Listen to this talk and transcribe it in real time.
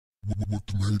What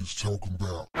the haters talking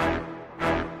about?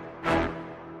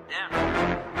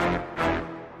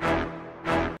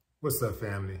 What's up,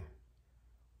 family?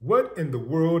 What in the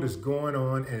world is going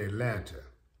on in Atlanta?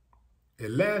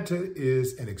 Atlanta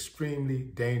is an extremely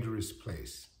dangerous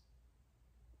place,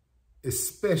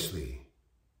 especially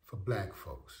for black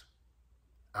folks.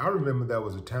 I remember there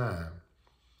was a time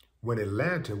when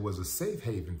Atlanta was a safe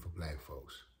haven for black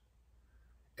folks.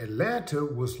 Atlanta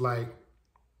was like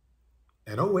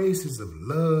an oasis of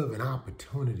love and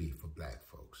opportunity for black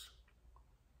folks.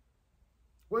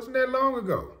 Wasn't that long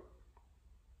ago?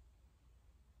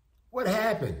 What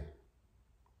happened?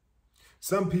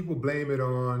 Some people blame it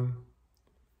on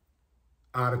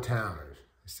out-of-towners.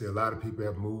 They say a lot of people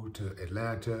have moved to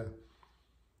Atlanta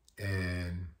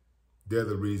and they're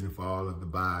the reason for all of the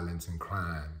violence and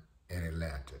crime in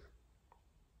Atlanta.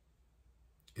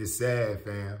 It's sad,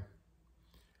 fam.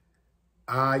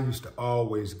 I used to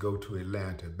always go to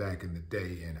Atlanta back in the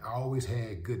day and I always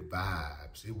had good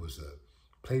vibes. It was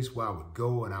a place where I would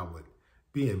go and I would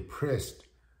be impressed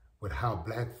with how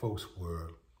black folks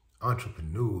were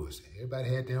entrepreneurs. Everybody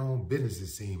had their own business, it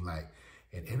seemed like,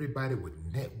 and everybody would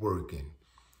network and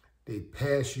they'd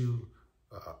pass you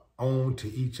on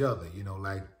to each other. You know,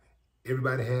 like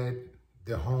everybody had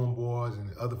their homeboys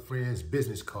and other friends'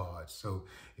 business cards. So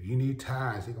if you need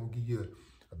tires, they're gonna give you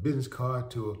a business card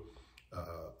to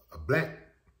a black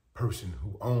person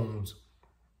who owns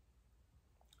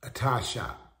a tire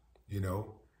shop. You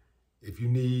know, if you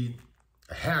need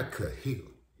a haircut,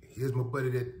 here's my buddy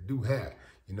that do hair.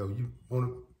 You know, you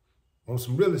want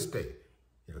some real estate.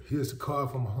 You know, here's a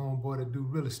card from a homeboy that do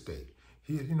real estate.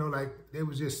 Here, you know, like there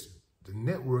was just, the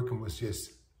networking was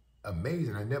just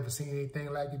amazing. I never seen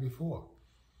anything like it before.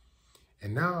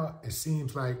 And now it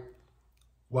seems like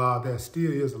while there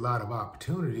still is a lot of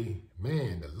opportunity,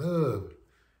 man, the love,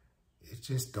 it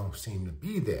just don't seem to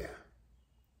be there.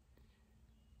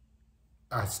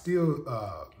 I still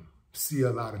see a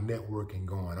lot of networking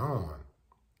going on.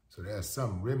 So there's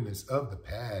some remnants of the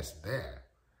past there.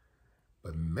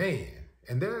 But man,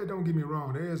 and there, don't get me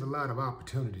wrong, there is a lot of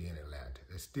opportunity in Atlanta.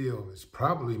 There's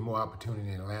probably more opportunity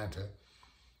in Atlanta.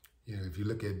 You know, if you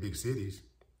look at big cities,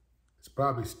 it's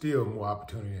probably still more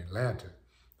opportunity in Atlanta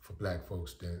for black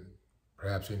folks than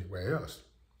perhaps anywhere else.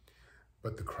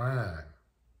 But the crime,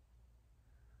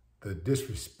 the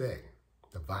disrespect,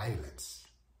 the violence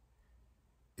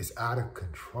is out of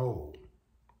control.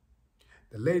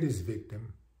 The latest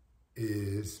victim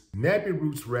is Nappy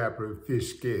Roots rapper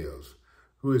Fish Scales,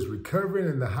 who is recovering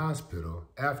in the hospital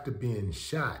after being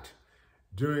shot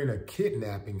during a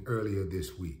kidnapping earlier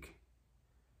this week.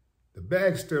 The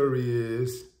backstory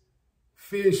is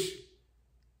Fish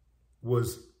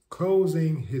was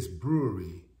closing his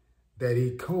brewery that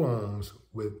he co-owns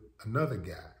with another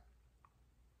guy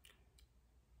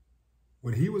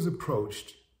when he was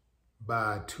approached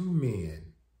by two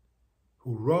men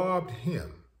who robbed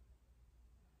him.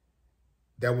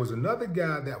 There was another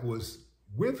guy that was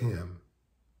with him,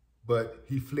 but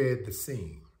he fled the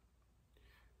scene.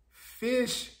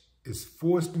 Fish is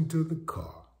forced into the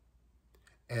car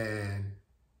and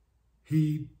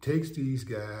he takes these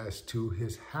guys to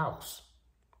his house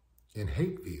in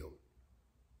Hateville.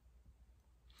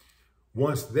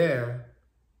 Once there,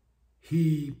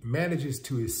 he manages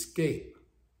to escape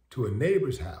to a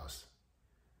neighbor's house,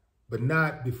 but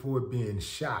not before being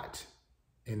shot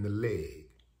in the leg.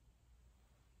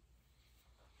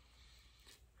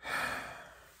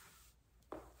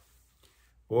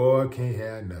 Boy, can't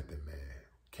have nothing, man.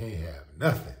 Can't have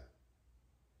nothing.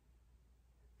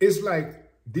 It's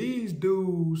like these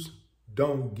dudes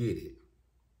don't get it.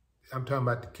 I'm talking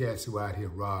about the cats who out here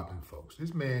robbing folks.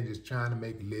 This man just trying to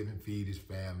make a living, feed his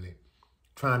family,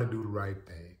 trying to do the right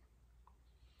thing.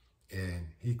 And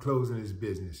he closing his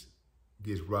business,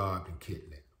 gets robbed and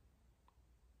kidnapped.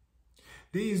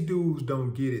 These dudes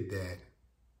don't get it that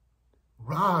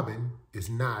robbing is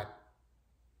not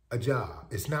a job.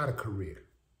 It's not a career.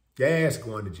 Your ass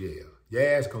going to jail. Your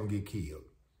ass gonna get killed.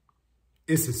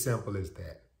 It's as simple as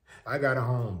that. I got a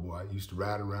homeboy, used to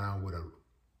ride around with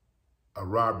a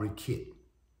robbery kit.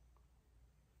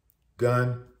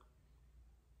 Gun,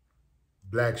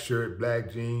 black shirt,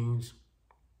 black jeans,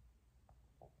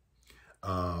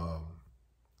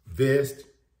 vest,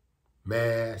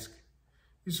 mask.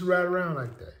 Used to ride around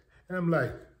like that. And I'm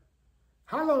like,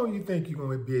 how long do you think you're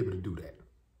gonna be able to do that?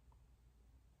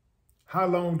 How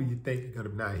long do you think you're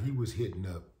gonna, now he was hitting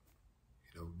up,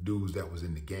 you know, dudes that was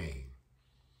in the game.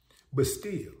 But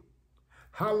still,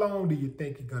 how long do you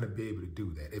think you're gonna be able to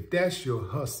do that? If that's your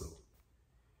hustle,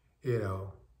 you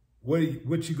know, what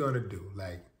you gonna do?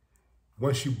 Like,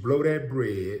 once you blow that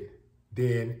bread,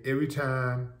 then every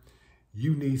time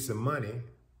you need some money,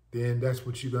 then that's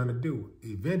what you're going to do.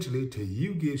 Eventually, till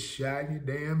you get shot in your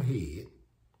damn head,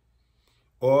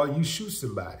 or you shoot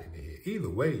somebody in the head. Either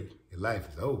way, your life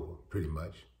is over, pretty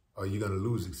much. Or you're going to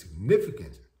lose a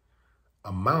significant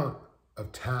amount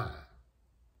of time,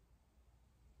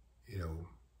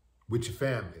 with your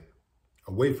family,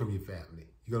 away from your family.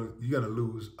 You're gonna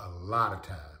lose a lot of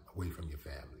time away from your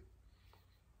family.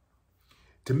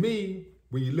 To me,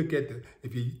 when you look at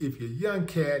if you're a young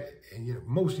cat, and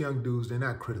most young dudes, they're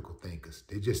not critical thinkers.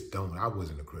 They just don't. I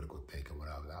wasn't a critical thinker when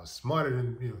I was smarter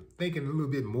than, thinking a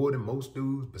little bit more than most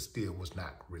dudes, but still was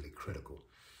not really critical.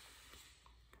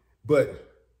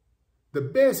 But the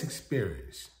best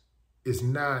experience is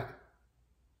not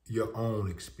your own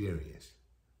experience.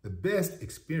 The best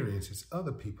experience is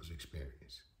other people's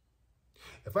experience.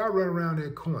 If I run around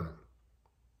that corner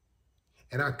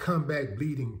and I come back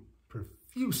bleeding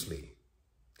profusely,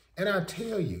 and I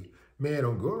tell you, man,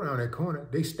 don't go around that corner,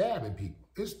 they stabbing people.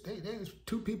 There's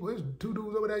two people, there's two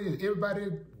dudes over there, everybody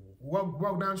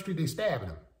walk down the street, they stabbing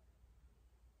them.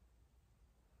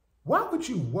 Why would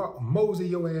you mosey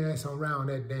your ass around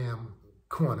that damn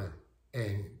corner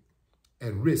and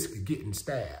risk getting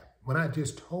stabbed when I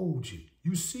just told you?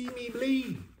 You see me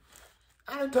bleed.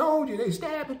 I done told you they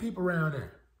stabbing people around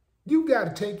there. You got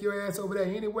to take your ass over there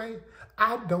anyway?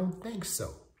 I don't think so.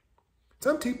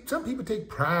 Some people take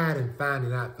pride in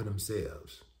finding out for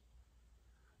themselves.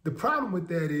 The problem with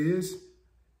that is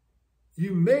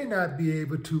you may not be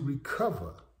able to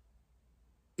recover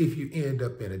if you end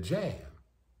up in a jam.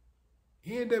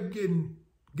 You end up getting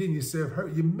yourself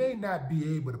hurt. You may not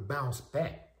be able to bounce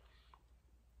back.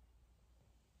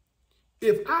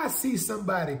 If I see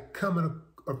somebody coming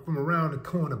from around the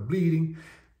corner bleeding,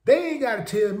 they ain't got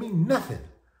to tell me nothing.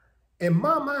 In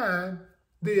my mind,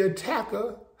 the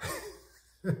attacker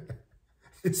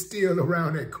is still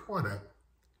around that corner.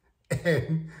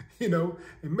 And,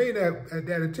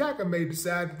 that attacker may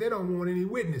decide that they don't want any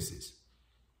witnesses.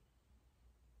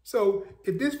 So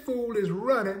if this fool is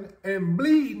running and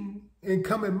bleeding and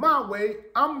coming my way,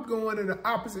 I'm going in the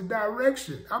opposite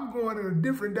direction. I'm going in a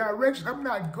different direction. I'm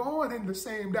not going in the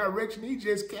same direction he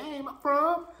just came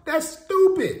from. That's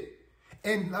stupid.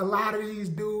 And a lot of these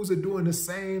dudes are doing the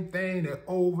same thing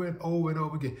over and over and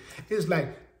over again. It's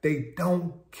like they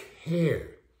don't care.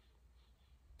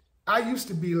 I used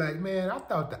to be like, man, I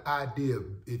thought the idea of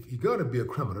if you're going to be a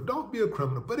criminal, don't be a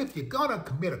criminal. But if you're going to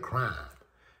commit a crime,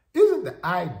 isn't the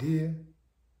idea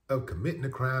of committing a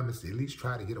crime is to at least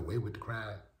try to get away with the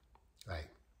crime?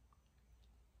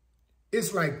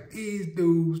 It's like these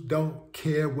dudes don't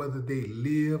care whether they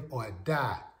live or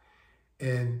die.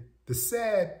 And the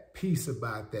sad piece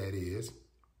about that is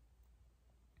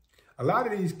a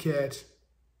lot of these cats,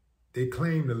 they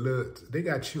claim to love, they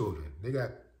got children, they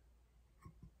got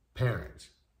parents.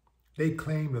 They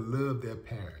claim to love their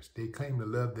parents. They claim to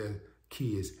love their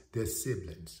kids, their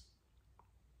siblings.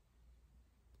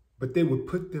 But they would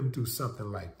put them through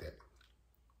something like that.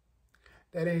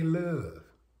 That ain't love.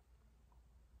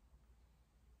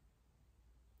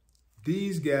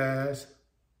 These guys,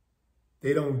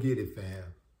 they don't get it,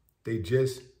 fam. They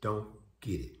just don't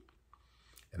get it.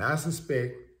 And I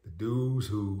suspect the dudes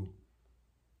who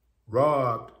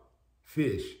robbed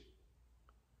fish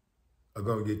are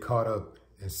going to get caught up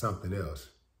in something else.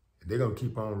 And they're going to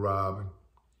keep on robbing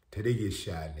till they get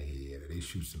shot in the head or they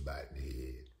shoot somebody in the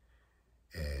head.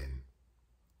 And,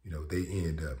 they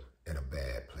end up in a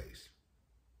bad place.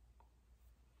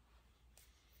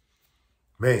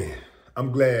 Man,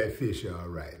 I'm glad Fish all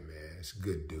right, man. It's a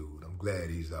good dude. I'm glad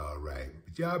he's all right.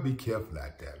 But y'all be careful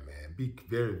out there, man. Be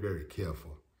very, very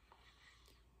careful.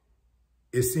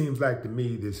 It seems like to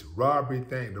me this robbery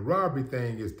thing, the robbery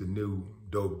thing is the new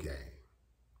dope game,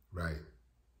 right?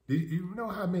 Do you know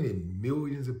how many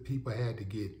millions of people had to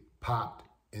get popped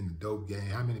in the dope game?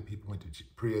 How many people went to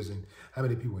prison? How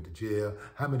many people went to jail?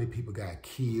 How many people got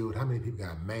killed? How many people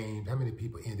got maimed? How many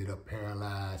people ended up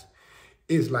paralyzed?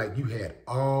 It's like you had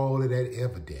all of that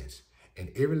evidence.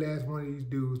 And every last one of these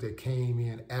dudes that came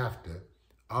in after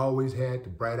always had the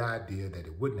bright idea that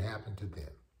it wouldn't happen to them.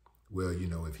 Well,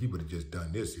 if he would have just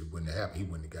done this, it wouldn't have happened. He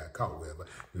wouldn't have got caught, whatever.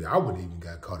 I wouldn't even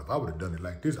got caught. If I would have done it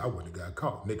like this, I wouldn't have got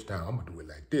caught. Next time, I'm going to do it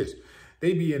like this.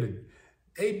 They be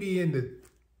in the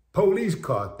police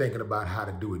car thinking about how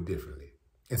to do it differently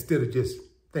instead of just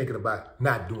thinking about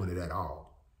not doing it at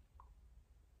all.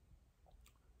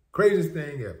 Craziest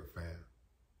thing ever, fam.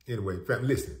 Anyway, fam,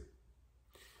 listen.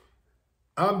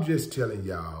 I'm just telling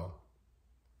y'all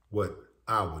what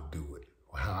I would do it,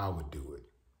 or how I would do it.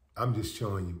 I'm just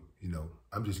showing you,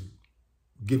 I'm just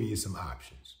giving you some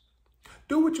options.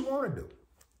 Do what you want to do.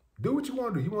 Do what you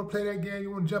want to do. You want to play that game?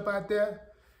 You want to jump out there?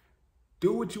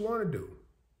 Do what you want to do.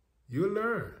 You'll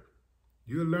learn.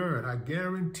 You'll learn. I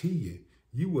guarantee you,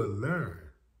 you will learn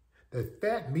that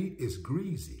fat meat is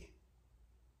greasy.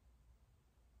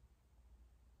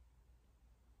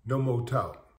 No more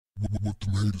talk. What the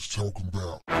haters talking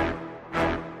about?